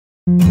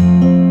Welcome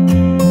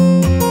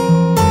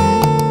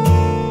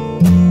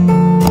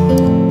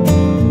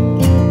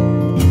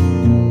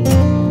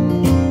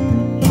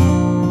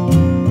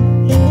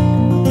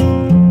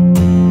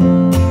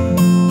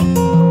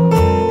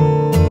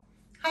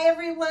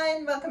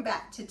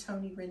back to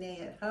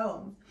ToniRenee at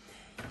Home.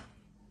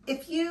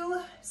 If you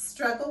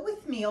struggle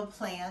with meal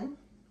plan,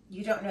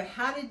 you don't know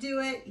how to do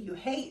it, you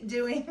hate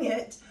doing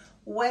it,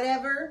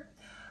 whatever,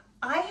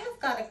 I have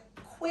got a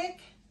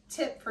quick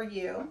tip for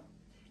you.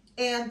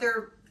 And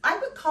I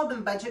would call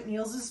them budget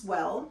meals as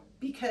well,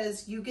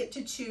 because you get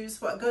to choose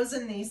what goes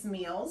in these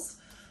meals.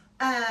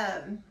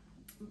 But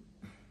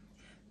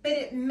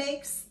it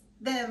makes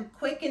them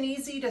quick and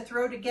easy to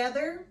throw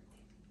together.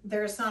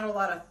 There's not a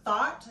lot of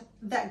thought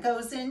that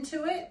goes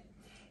into it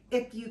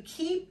if you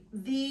keep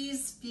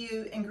these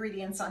few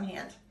ingredients on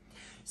hand.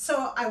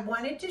 So I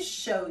wanted to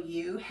show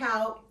you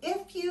how,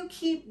 if you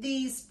keep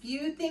these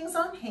few things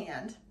on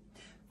hand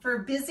for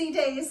busy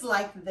days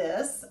like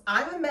this,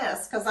 I'm a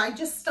mess because I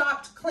just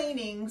stopped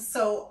cleaning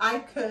so I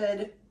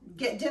could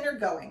get dinner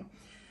going.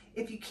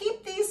 If you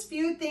keep these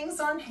few things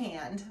on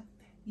hand,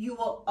 you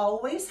will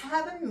always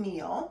have a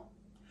meal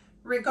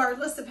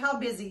regardless of how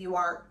busy you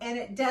are, and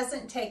it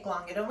doesn't take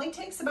long. It only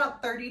takes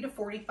about 30 to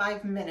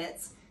 45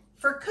 minutes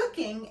for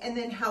cooking, and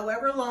then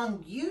however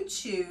long you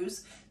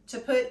choose to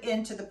put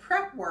into the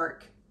prep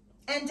work,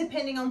 and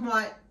depending on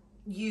what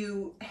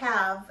you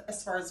have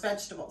as far as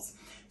vegetables.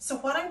 So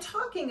what I'm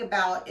talking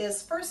about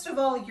is, first of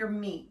all, your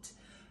meat.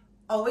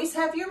 Always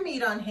have your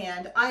meat on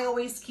hand. I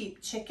always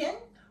keep chicken,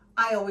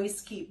 I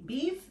always keep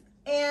beef,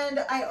 and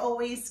I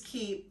always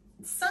keep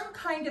some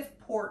kind of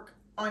pork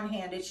on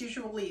hand. It's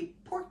usually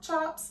pork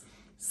chops,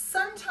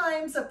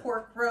 sometimes a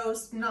pork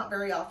roast, not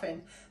very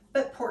often,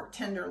 but pork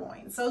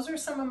tenderloins. Those are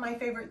some of my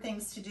favorite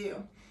things to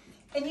do.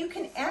 And you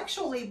can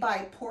actually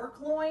buy pork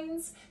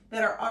loins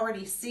that are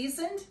already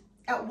seasoned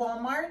at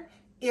Walmart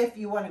if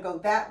you want to go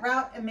that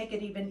route and make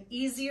it even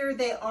easier.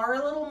 They are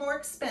a little more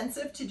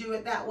expensive to do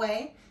it that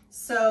way,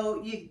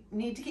 so you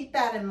need to keep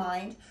that in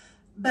mind.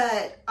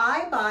 But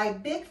I buy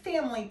big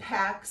family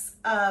packs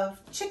of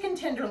chicken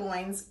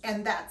tenderloins,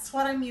 and that's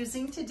what I'm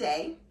using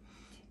today.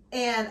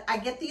 And I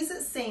get these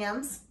at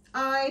Sam's.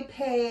 I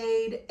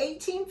paid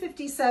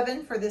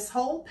 $18.57 for this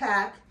whole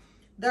pack.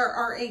 There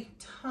are a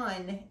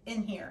ton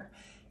in here.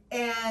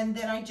 And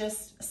then I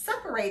just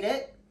separate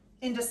it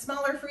into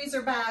smaller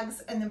freezer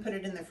bags and then put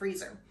it in the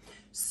freezer.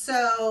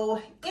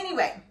 So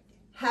anyway,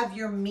 have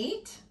your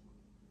meat,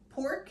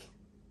 pork,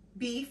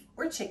 beef,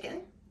 or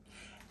chicken,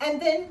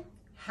 and then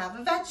have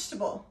a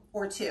vegetable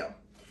or two.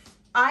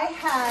 I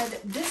had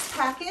this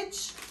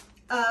package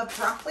of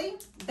broccoli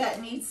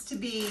that needs to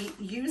be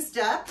used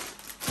up,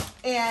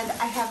 and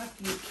I have a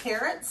few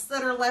carrots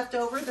that are left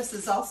over. This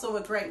is also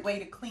a great way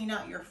to clean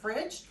out your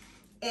fridge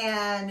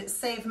and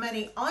save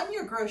money on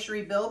your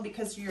grocery bill,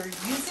 because you're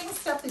using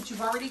stuff that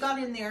you've already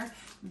got in there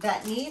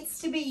that needs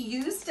to be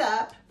used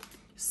up.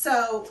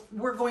 So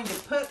we're going to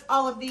put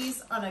all of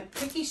these on a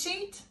cookie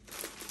sheet,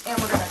 and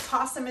we're going to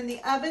toss them in the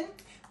oven.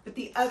 But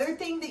the other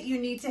thing that you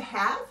need to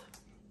have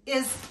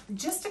is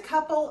just a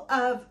couple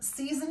of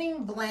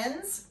seasoning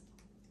blends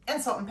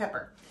and salt and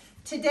pepper.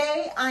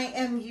 Today I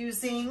am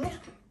using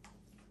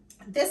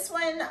this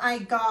one I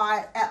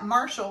got at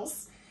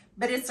Marshall's,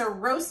 but it's a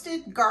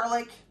roasted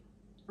garlic,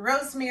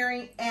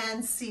 rosemary,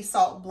 and sea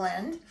salt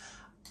blend.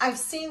 I've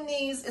seen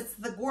these, it's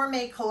the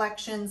Gourmet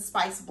Collection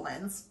Spice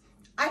Blends.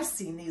 I've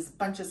seen these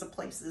bunches of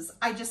places.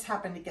 I just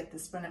happened to get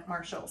this one at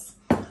Marshall's.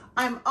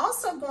 I'm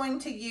also going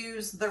to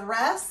use the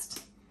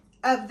rest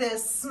of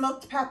this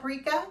smoked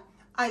paprika.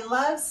 I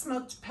love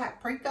smoked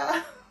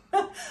paprika.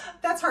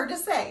 That's hard to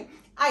say.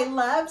 I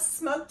love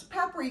smoked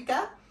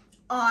paprika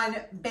on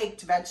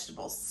baked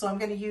vegetables. So I'm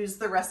going to use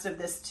the rest of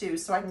this too,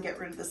 so I can get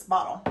rid of this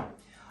bottle.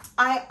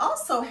 I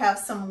also have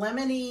some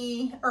lemon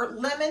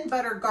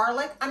butter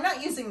garlic. I'm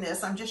not using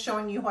this. I'm just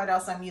showing you what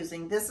else I'm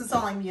using. This is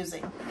all I'm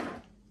using.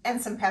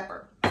 And some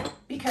pepper,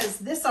 because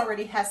this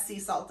already has sea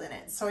salt in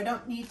it. So I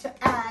don't need to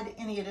add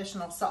any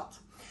additional salt.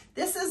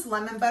 This is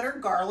lemon butter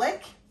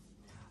garlic.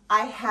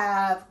 I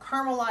have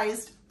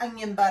caramelized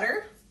onion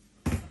butter.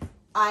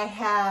 I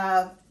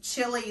have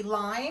chili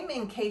lime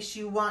in case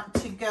you want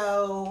to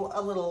go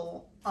a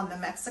little on the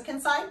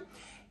Mexican side,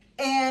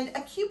 and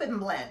a Cuban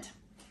blend.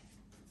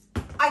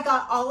 I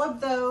got all of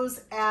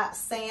those at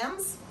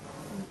Sam's.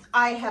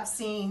 I have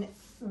seen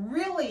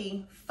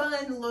really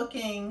fun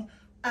looking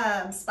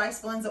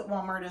spice blends at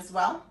Walmart as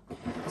well.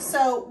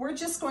 So we're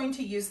just going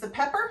to use the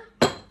pepper,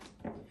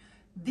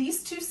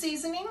 these two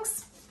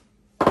seasonings,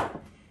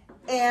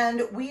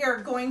 and we are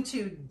going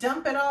to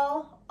dump it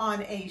all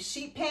on a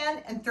sheet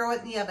pan and throw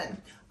it in the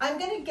oven. I'm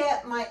going to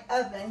get my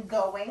oven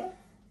going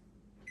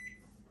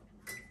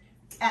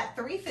at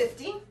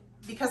 350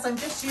 because I'm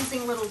just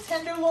using little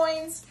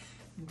tenderloins.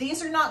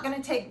 These are not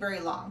going to take very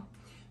long.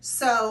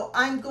 So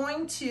I'm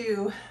going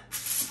to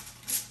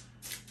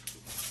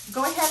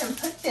go ahead and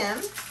put them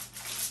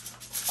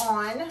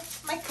on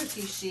my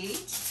cookie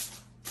sheet.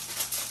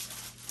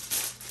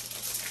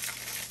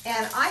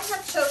 And I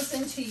have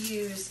chosen to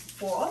use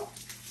foil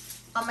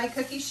on my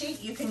cookie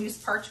sheet. You can use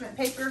parchment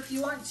paper if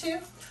you want to.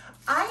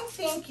 I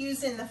think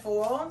using the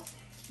foil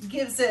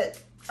gives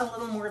it a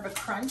little more of a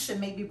crunch and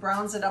maybe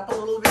browns it up a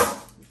little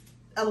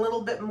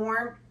bit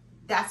more.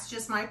 That's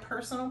just my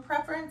personal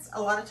preference.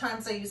 A lot of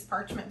times I use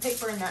parchment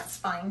paper and that's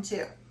fine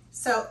too.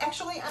 So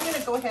actually I'm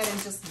gonna go ahead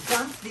and just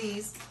dump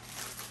these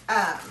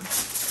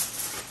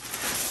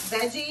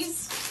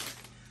veggies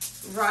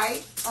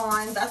right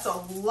on. That's a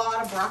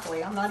lot of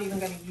broccoli. I'm not even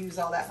gonna use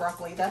all that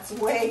broccoli. That's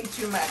way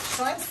too much.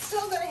 So I'm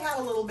still gonna have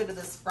a little bit of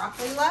this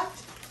broccoli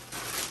left.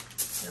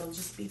 It'll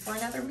just be for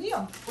another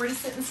meal or to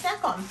sit and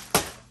snack on.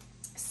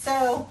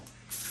 So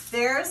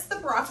there's the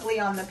broccoli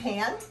on the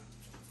pan.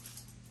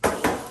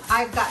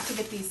 I've got to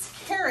get these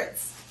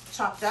carrots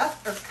chopped up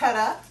or cut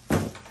up.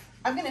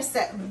 I'm gonna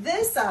set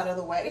this out of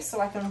the way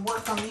so I can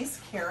work on these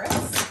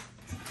carrots.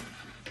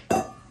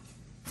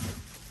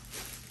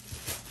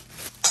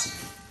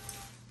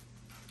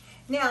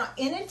 Now,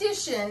 in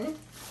addition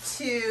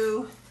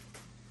to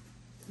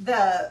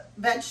the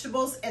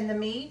vegetables and the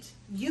meat,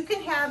 you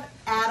can have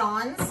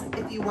add-ons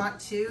if you want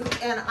to,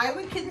 and I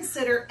would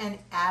consider an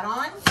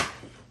add-on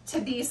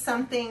to be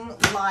something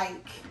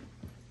like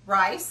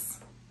rice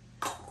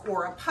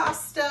or a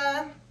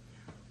pasta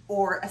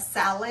or a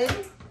salad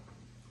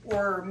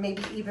or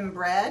maybe even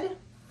bread,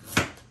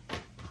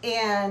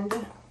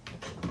 and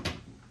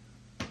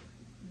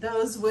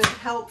those would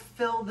help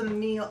fill the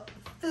meal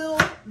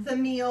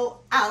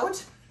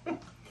out.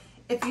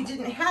 If you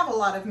didn't have a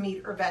lot of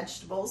meat or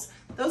vegetables,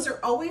 those are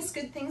always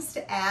good things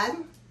to add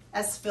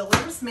as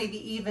fillers, maybe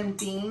even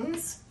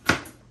beans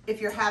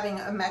if you're having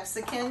a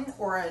Mexican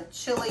or a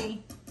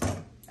chili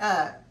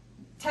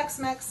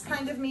Tex-Mex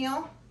kind of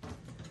meal.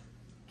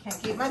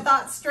 Can't keep my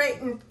thoughts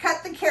straight and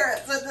cut the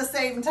carrots at the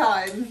same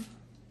time.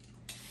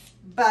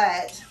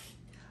 But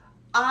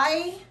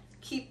I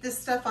keep this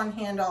stuff on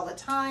hand all the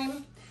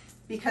time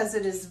because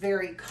it is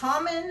very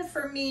common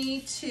for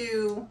me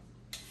to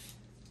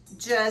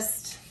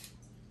just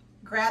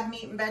grab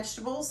meat and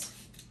vegetables.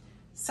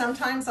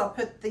 Sometimes I'll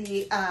put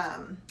the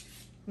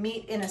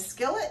meat in a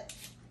skillet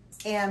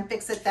and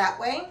fix it that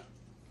way.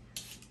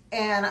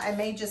 And I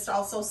may just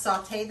also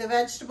saute the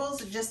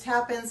vegetables. It just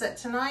happens that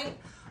tonight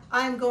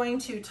I'm going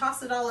to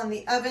toss it all in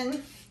the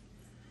oven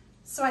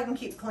so I can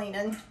keep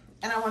cleaning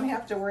and I won't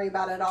have to worry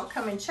about it. I'll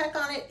come and check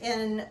on it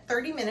in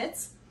 30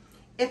 minutes.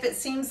 If it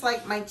seems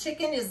like my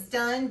chicken is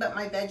done, but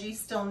my veggies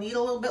still need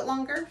a little bit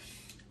longer,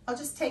 I'll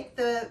just take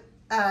the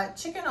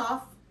chicken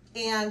off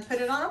and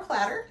put it on a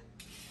platter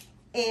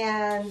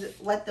and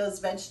let those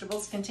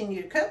vegetables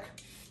continue to cook.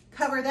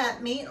 Cover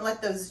that meat and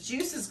let those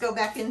juices go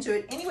back into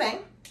it anyway,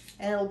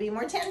 and it'll be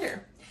more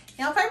tender.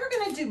 Now, if I were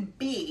gonna do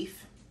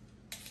beef,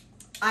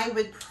 I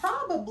would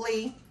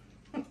probably,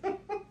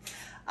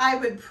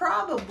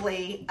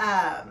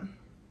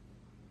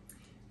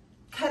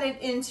 cut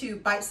it into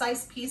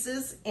bite-sized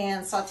pieces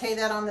and saute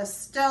that on the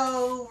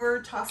stove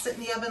or toss it in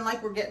the oven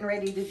like we're getting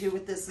ready to do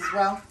with this as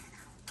well.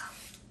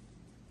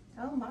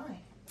 Oh my.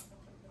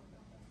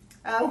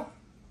 Oh,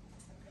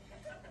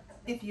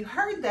 if you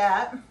heard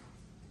that,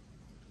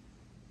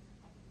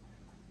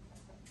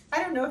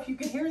 I don't know if you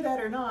could hear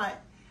that or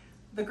not.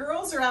 The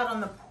girls are out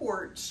on the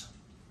porch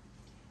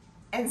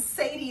and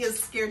Sadie is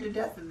scared to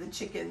death of the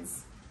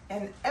chickens.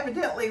 And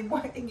evidently,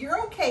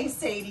 you're okay,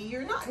 Sadie.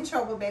 You're not in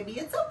trouble, baby.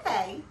 It's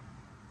okay.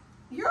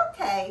 You're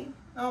okay.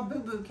 Oh, Boo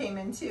Boo came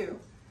in too.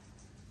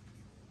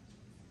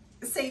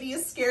 Sadie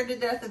is scared to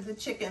death of the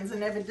chickens,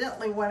 and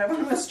evidently one of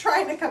them was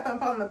trying to come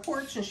up on the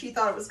porch and she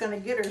thought it was going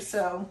to get her,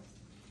 so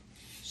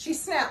she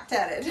snapped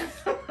at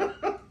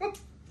it.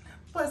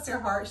 Bless her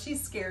heart. She's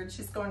scared.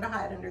 She's going to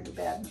hide under the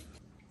bed.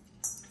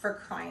 For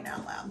crying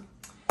out loud.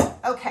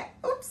 Okay.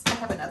 Oops, I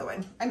have another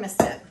one. I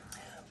missed it.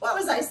 What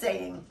was I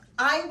saying?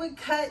 I would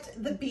cut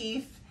the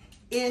beef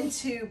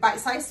into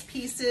bite-sized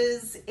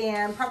pieces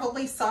and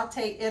probably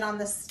saute it on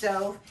the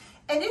stove.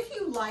 And if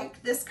you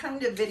like this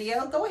kind of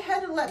video, go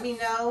ahead and let me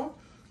know.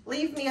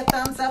 Leave me a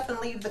thumbs up and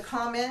leave the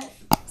comment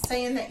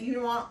saying that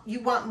you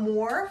want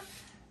more.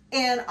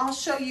 And I'll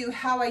show you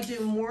how I do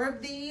more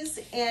of these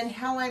and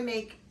how I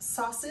make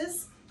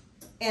sauces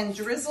and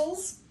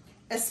drizzles,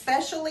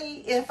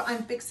 especially if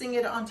I'm fixing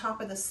it on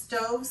top of the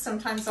stove.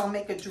 Sometimes I'll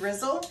make a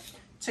drizzle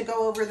to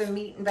go over the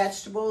meat and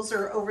vegetables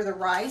or over the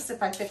rice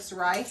if I fix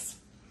rice.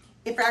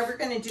 If I were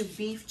going to do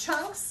beef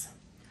chunks,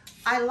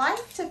 I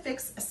like to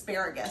fix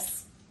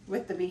asparagus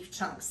with the beef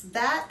chunks.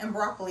 That and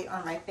broccoli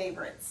are my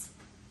favorites.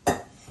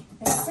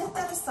 And set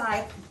that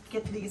aside,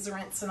 get these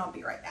rinsed, and I'll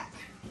be right back.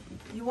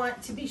 You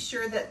want to be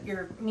sure that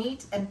your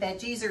meat and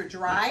veggies are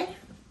dry,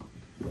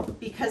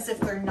 because if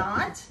they're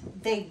not,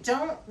 they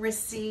don't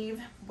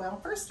receive, well,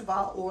 first of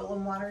all, oil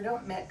and water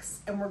don't mix,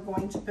 and we're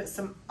going to put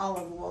some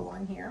olive oil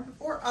on here,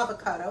 or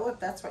avocado if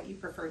that's what you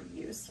prefer to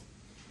use.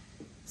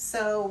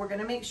 So we're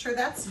going to make sure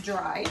that's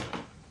dry.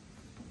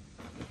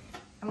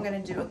 I'm going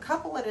to do a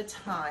couple at a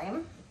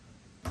time.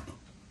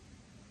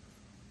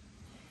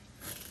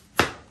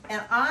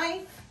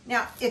 And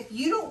now if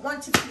you don't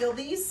want to peel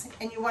these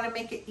and you want to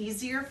make it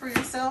easier for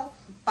yourself,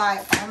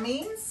 by all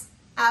means,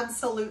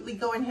 absolutely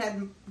go ahead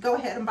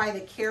and buy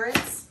the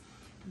carrots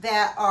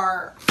that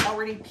are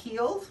already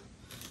peeled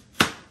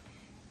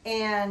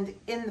and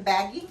in the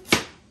baggie,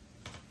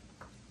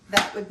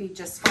 that would be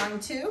just fine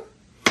too.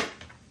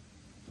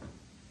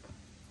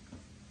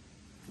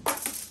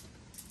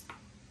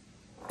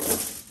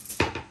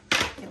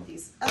 Get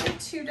these other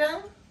two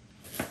done.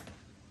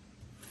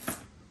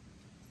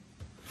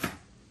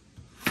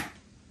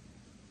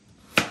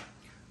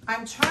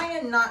 I'm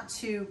trying not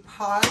to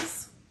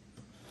pause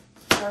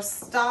or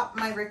stop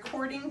my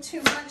recording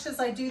too much as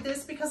I do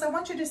this because I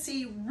want you to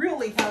see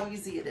really how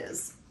easy it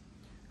is.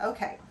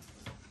 Okay,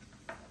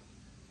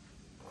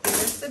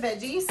 here's the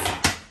veggies.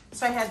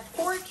 So I had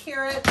 4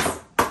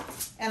 carrots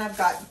and I've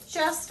got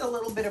just a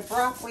little bit of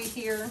broccoli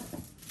here.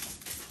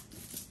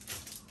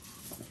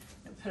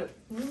 I'll put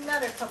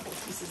another couple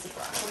pieces of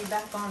broccoli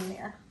back on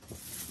there.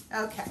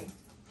 Okay,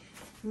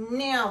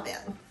 now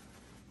then,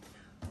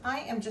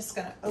 I am just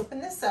going to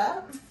open this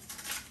up.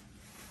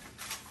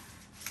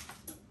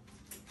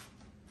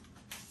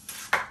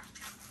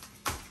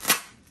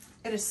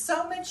 It is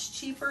so much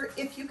cheaper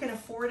if you can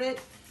afford it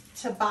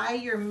to buy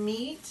your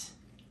meat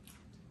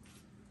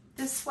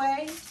this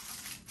way,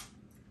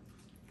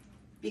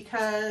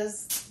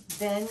 because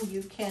then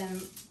you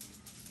can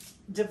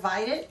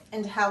divide it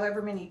into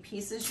however many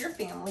pieces your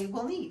family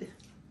will need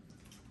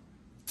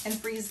and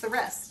freeze the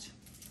rest.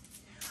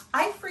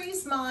 I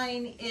freeze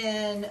mine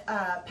in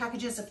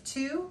packages of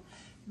 2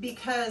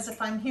 because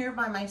if I'm here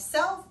by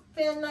myself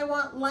and I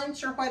want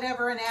lunch or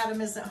whatever and Adam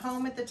isn't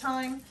home at the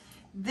time,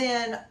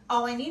 then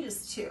all I need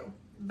is 2.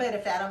 But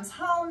if Adam's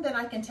home, then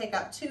I can take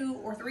out 2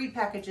 or 3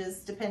 packages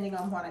depending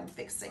on what I'm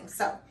fixing.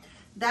 So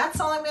that's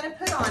all I'm going to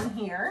put on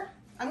here.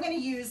 I'm going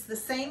to use the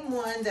same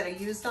one that I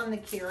used on the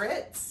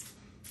carrots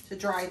to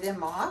dry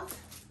them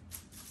off.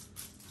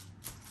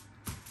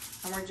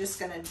 And we're just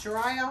going to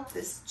dry off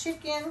this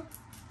chicken.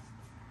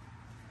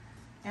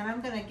 And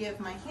I'm going to give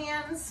my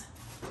hands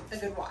a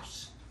good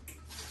wash.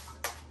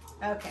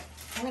 Okay,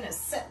 I'm going to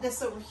set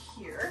this over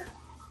here.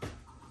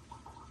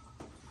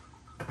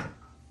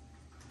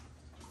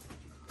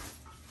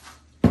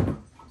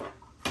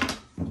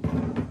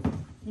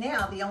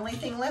 Now, the only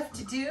thing left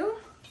to do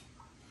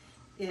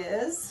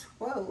is,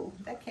 whoa,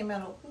 that came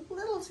out a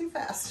little too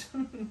fast,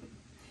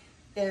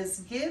 is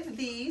give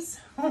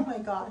these, oh my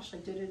gosh, I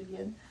did it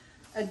again,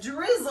 a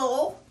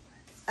drizzle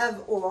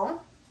of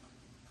oil,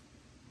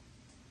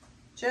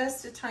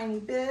 just a tiny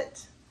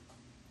bit.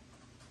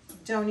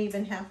 Don't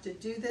even have to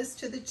do this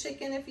to the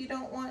chicken if you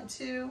don't want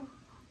to.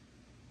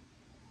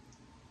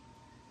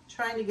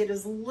 Trying to get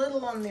as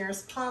little on there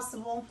as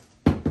possible.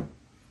 I'm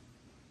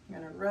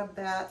gonna rub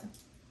that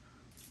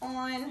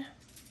on.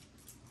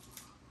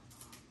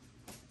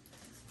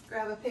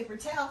 Grab a paper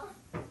towel.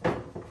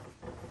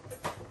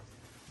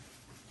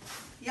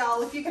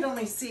 Y'all, if you could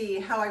only see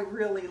how I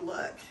really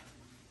look.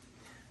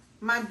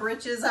 My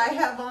britches I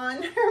have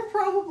on are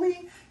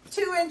probably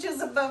 2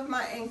 inches above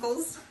my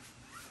ankles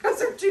because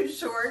they're too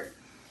short.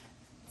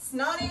 It's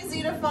not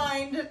easy to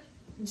find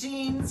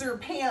jeans or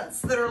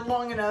pants that are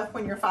long enough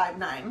when you're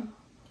 5'9".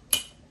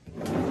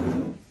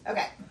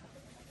 Okay.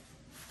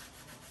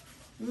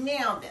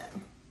 Now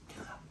then,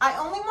 I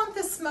only want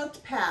the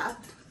smoked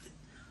path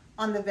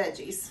on the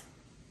veggies.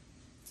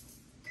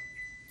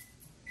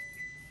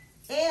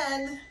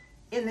 And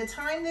in the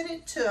time that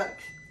it took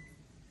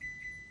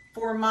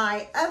for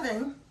my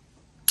oven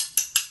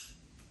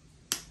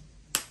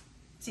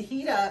to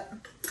heat up,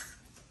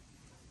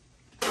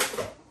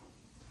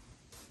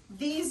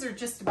 these are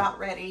just about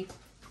ready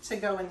to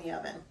go in the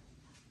oven.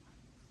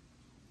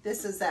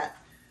 This is that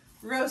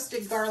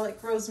roasted garlic,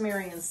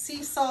 rosemary, and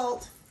sea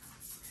salt.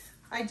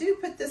 I do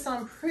put this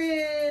on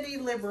pretty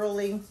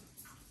liberally.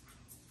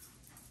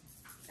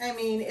 I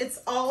mean,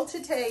 it's all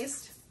to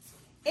taste.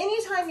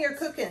 Anytime you're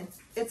cooking,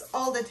 it's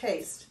all to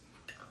taste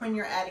when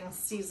you're adding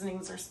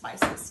seasonings or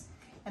spices.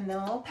 And then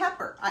a little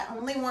pepper. I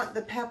only want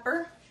the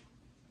pepper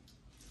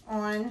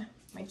on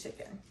my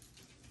chicken.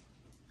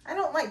 I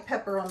don't like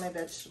pepper on my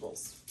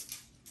vegetables.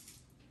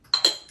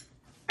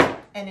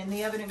 And in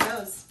the oven it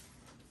goes.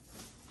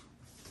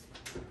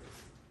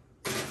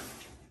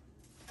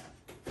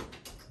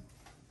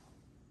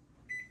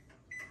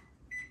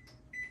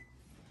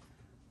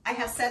 I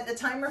have set the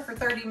timer for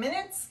 30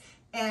 minutes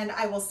and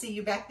I will see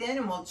you back then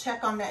and we'll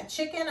check on that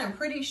chicken. I'm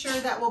pretty sure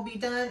that will be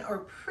done or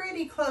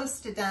pretty close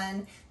to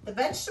done. The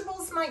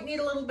vegetables might need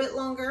a little bit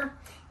longer.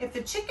 If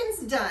the chicken's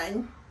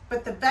done,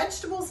 but the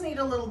vegetables need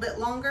a little bit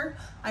longer,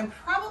 I'm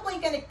probably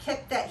gonna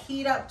kick that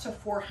heat up to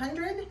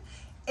 400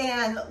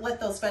 and let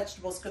those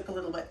vegetables cook a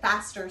little bit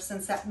faster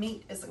since that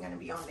meat isn't gonna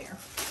be on there.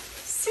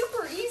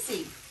 Super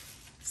easy,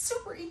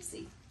 super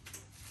easy.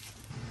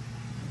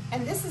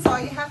 And this is all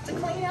you have to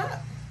clean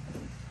up.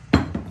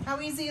 How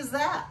easy is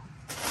that?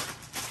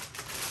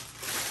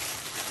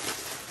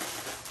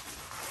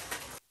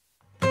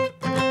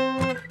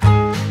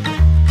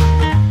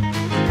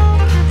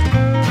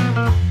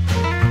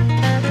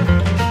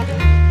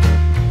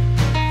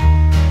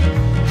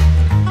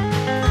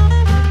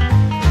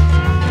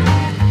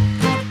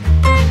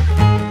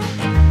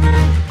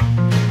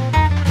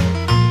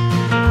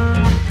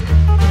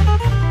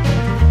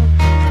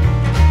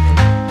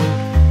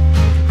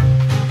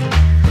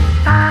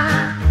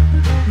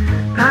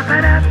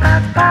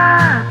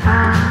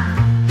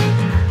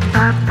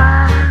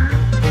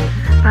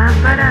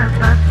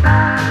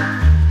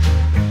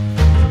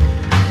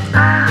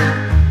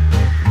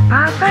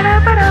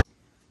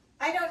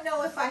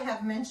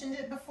 have mentioned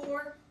it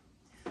before,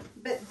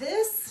 but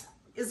this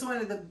is one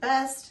of the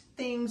best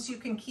things you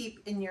can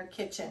keep in your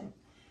kitchen.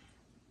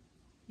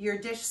 Your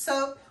dish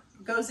soap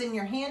goes in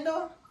your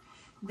handle.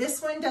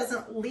 This one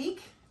doesn't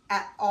leak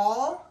at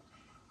all.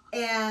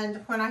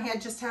 And when I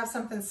just have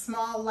something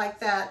small like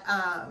that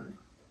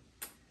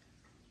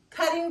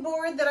cutting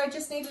board that I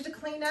just needed to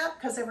clean up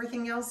because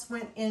everything else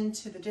went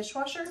into the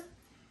dishwasher,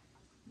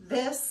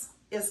 this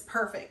is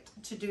perfect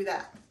to do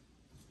that.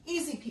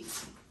 Easy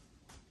peasy.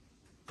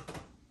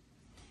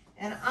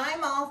 And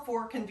I'm all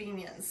for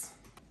convenience.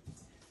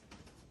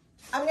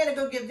 I'm gonna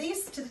go give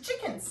these to the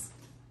chickens.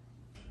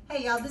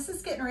 Hey y'all, this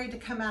is getting ready to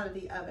come out of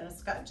the oven.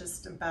 It's got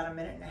just about a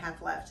minute and a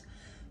half left.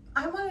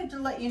 I wanted to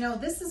let you know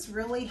this is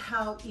really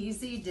how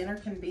easy dinner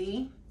can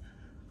be.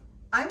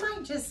 I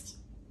might just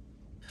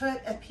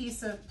put a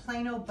piece of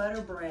plain old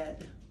butter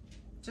bread,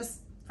 just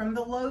from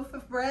the loaf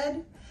of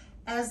bread,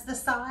 as the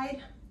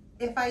side.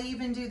 If I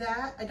even do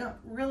that, I don't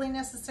really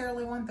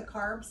necessarily want the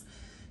carbs,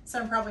 so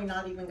I'm probably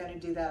not even going to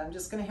do that. I'm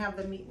just going to have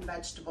the meat and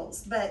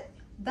vegetables. But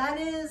that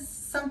is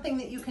something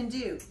that you can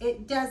do.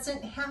 It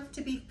doesn't have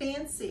to be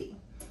fancy.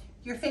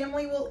 Your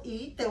family will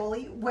eat, they will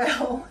eat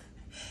well,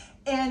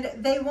 and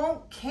they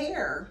won't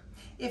care.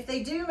 If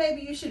they do,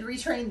 maybe you should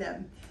retrain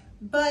them.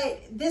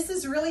 But this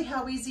is really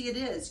how easy it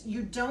is.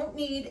 You don't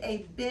need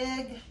a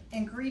big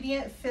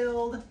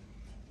ingredient-filled,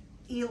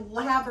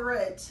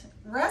 elaborate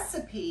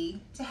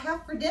recipe to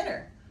have for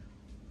dinner.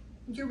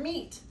 Your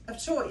meat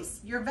of choice,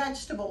 your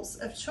vegetables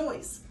of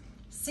choice.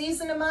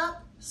 Season them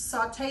up,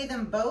 saute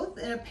them both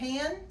in a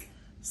pan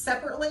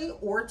separately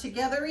or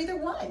together, either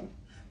one.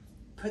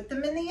 Put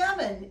them in the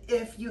oven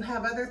if you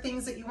have other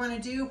things that you want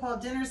to do while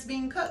dinner's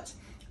being cooked.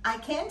 I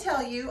can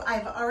tell you,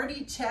 I've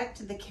already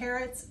checked the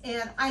carrots,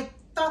 and I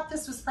thought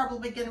this was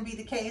probably going to be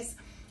the case.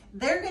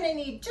 They're going to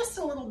need just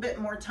a little bit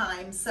more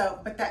time,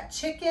 but that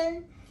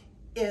chicken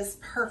is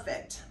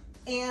perfect.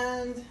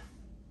 And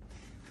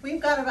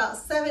we've got about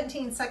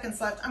 17 seconds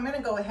left. I'm going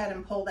to go ahead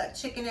and pull that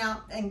chicken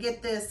out and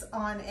get this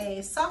on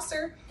a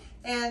saucer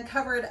and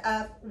cover it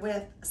up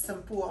with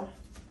some foil.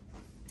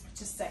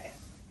 Just a second.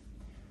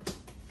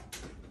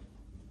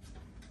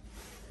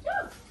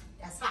 Woo,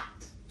 that's hot.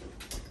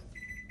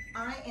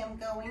 I am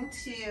going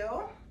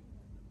to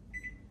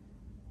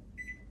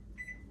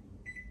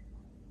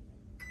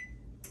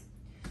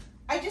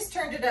I just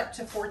turned it up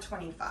to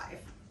 425.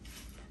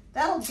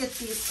 That'll get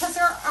these, because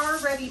they're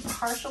already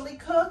partially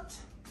cooked.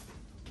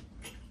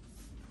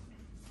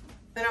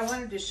 But I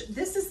wanted to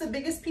this is the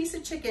biggest piece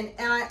of chicken,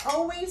 and I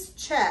always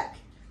check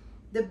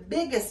the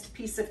biggest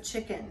piece of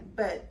chicken,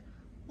 but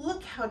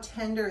look how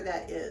tender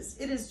that is.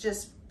 It is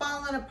just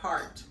falling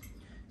apart.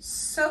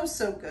 So,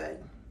 so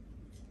good.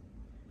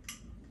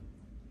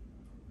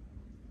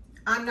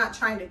 I'm not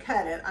trying to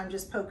cut it. I'm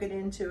just poking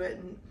into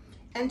it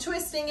and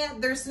twisting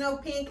it. There's no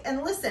pink.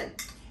 And listen,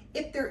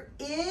 if there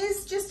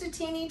is just a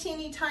teeny,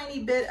 teeny, tiny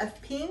bit of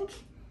pink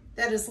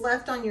that is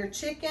left on your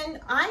chicken,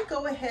 I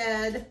go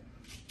ahead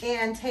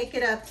and take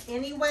it up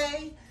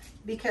anyway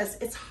because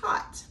it's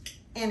hot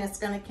and it's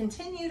going to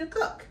continue to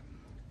cook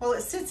while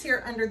it sits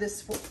here under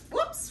this,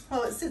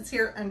 while it sits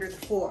here under the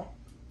foil.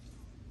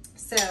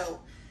 So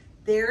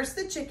there's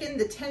the chicken.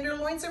 The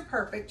tenderloins are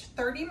perfect.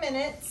 30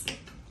 minutes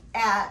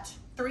at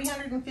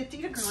 350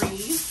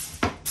 degrees.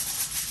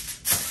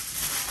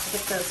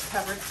 Get those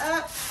covered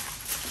up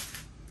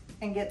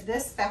and get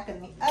this back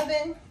in the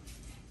oven.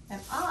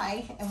 And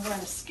I am going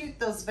to scoot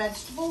those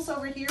vegetables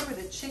over here where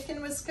the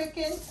chicken was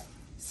cooking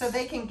so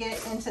they can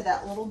get into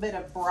that little bit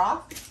of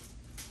broth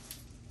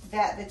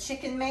that the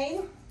chicken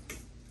made.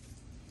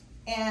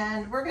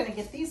 And we're going to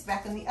get these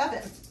back in the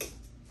oven.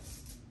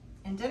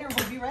 And dinner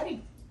will be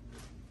ready.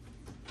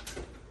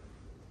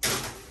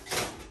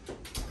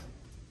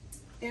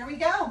 There we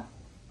go.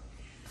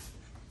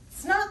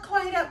 It's not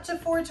quite up to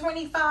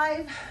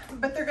 425,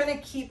 but they're going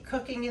to keep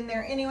cooking in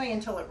there anyway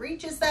until it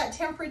reaches that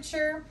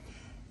temperature.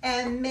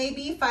 And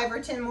maybe 5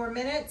 or 10 more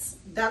minutes.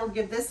 That'll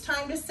give this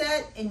time to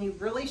set, and you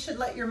really should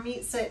let your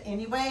meat sit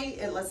anyway.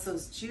 It lets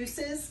those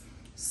juices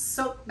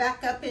soak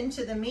back up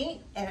into the meat,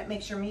 and it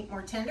makes your meat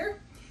more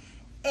tender.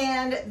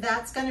 And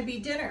that's going to be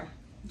dinner.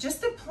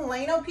 Just a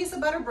plain old piece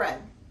of butter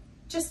bread.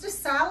 Just a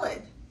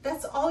salad.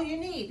 That's all you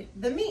need.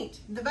 The meat,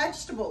 the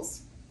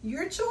vegetables,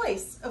 your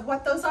choice of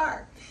what those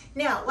are.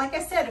 Now, like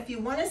I said, if you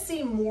want to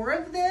see more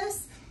of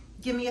this,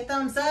 give me a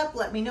thumbs up.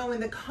 Let me know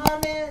in the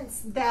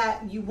comments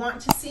that you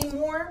want to see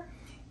more,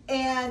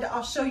 and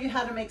I'll show you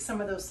how to make some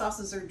of those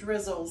sauces or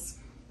drizzles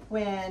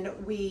when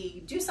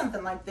we do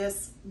something like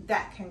this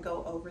that can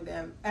go over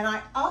them. And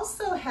I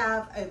also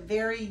have a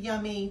very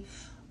yummy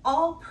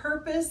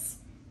all-purpose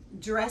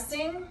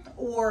dressing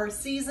or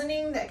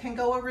seasoning that can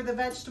go over the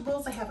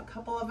vegetables. I have a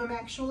couple of them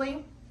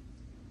actually,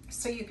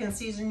 so you can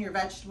season your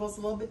vegetables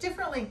a little bit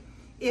differently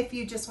if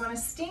you just want to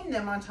steam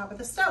them on top of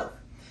the stove.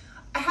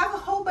 I have a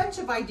whole bunch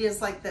of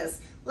ideas like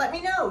this. Let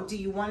me know, do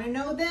you want to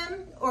know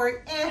them,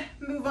 or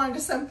move on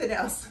to something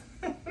else?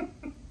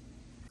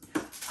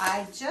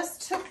 I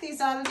just took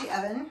these out of the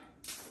oven.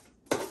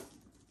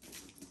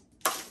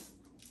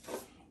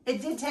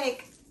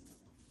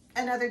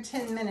 another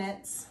 10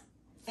 minutes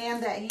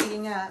and that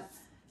heating up,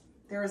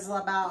 there's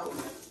about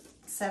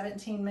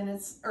 17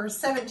 minutes or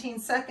 17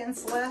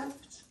 seconds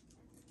left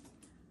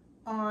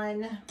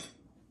on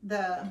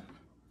the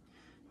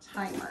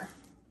timer.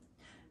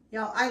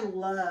 Y'all, I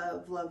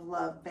love, love,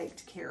 love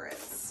baked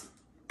carrots.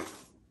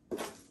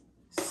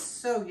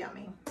 So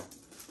yummy.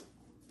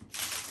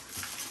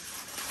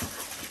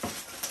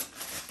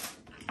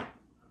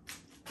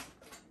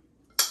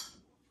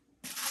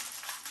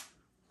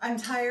 I'm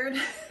tired.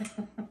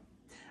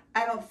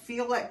 I don't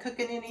feel like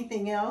cooking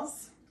anything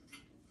else.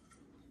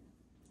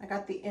 I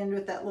got the end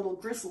with that little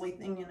gristly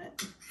thing in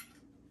it.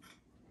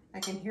 I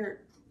can hear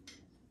it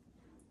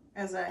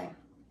as I,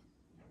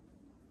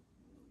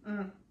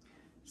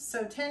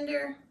 so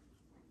tender.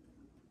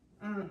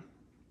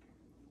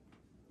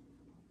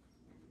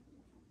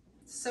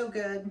 So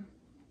good.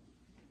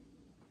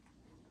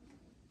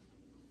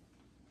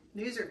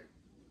 These are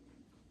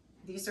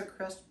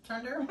crisp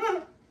tender.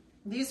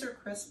 These are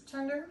crisp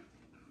tender.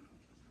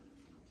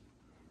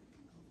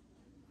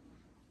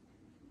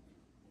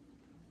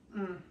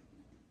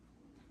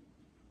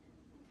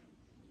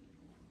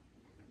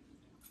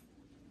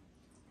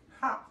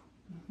 Hot.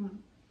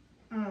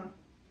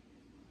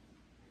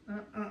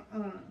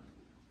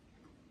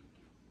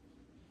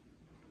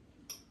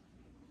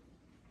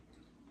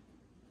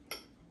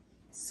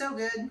 So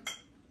good.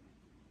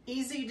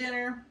 Easy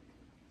dinner.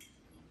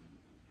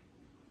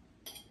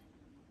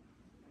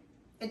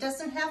 It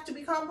doesn't have to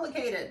be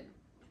complicated.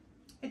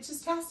 It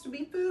just has to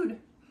be food.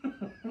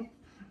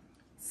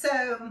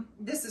 So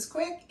this is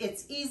quick,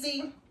 it's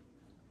easy,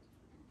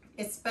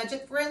 it's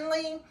budget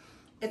friendly.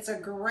 It's a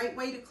great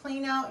way to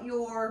clean out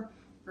your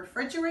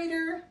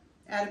refrigerator.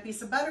 Add a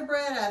piece of butter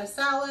bread, add a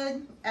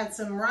salad, add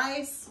some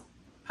rice,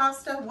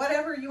 pasta,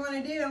 whatever you want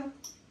to do.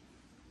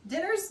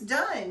 Dinner's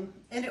done,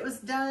 and it was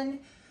done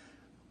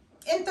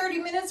in 30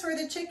 minutes for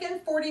the chicken,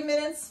 40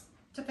 minutes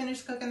to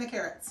finish cooking the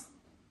carrots.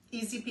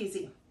 Easy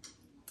peasy.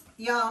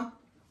 Y'all,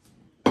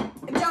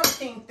 don't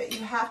think that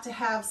you have to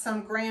have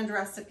some grand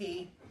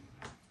recipe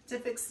to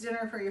fix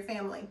dinner for your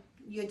family.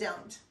 You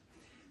don't.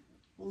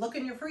 Look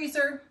in your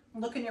freezer,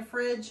 look in your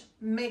fridge,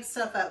 make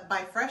stuff up.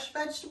 Buy fresh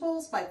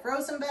vegetables, buy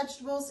frozen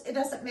vegetables, it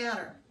doesn't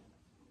matter.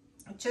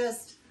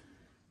 Just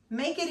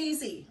make it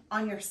easy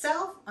on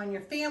yourself, on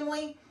your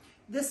family.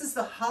 This is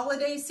the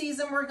holiday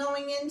season we're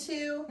going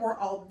into. We're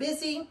all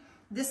busy.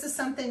 This is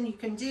something you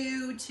can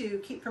do to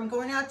keep from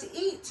going out to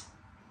eat.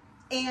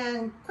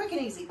 And quick and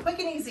easy, quick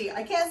and easy.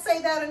 I can't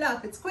say that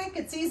enough. It's quick,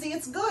 it's easy,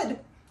 it's good.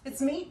 It's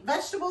meat,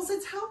 vegetables,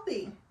 it's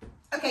healthy.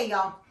 Okay,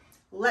 y'all,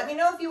 let me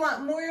know if you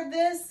want more of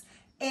this,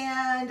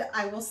 and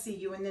I will see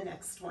you in the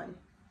next one.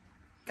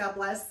 God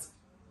bless.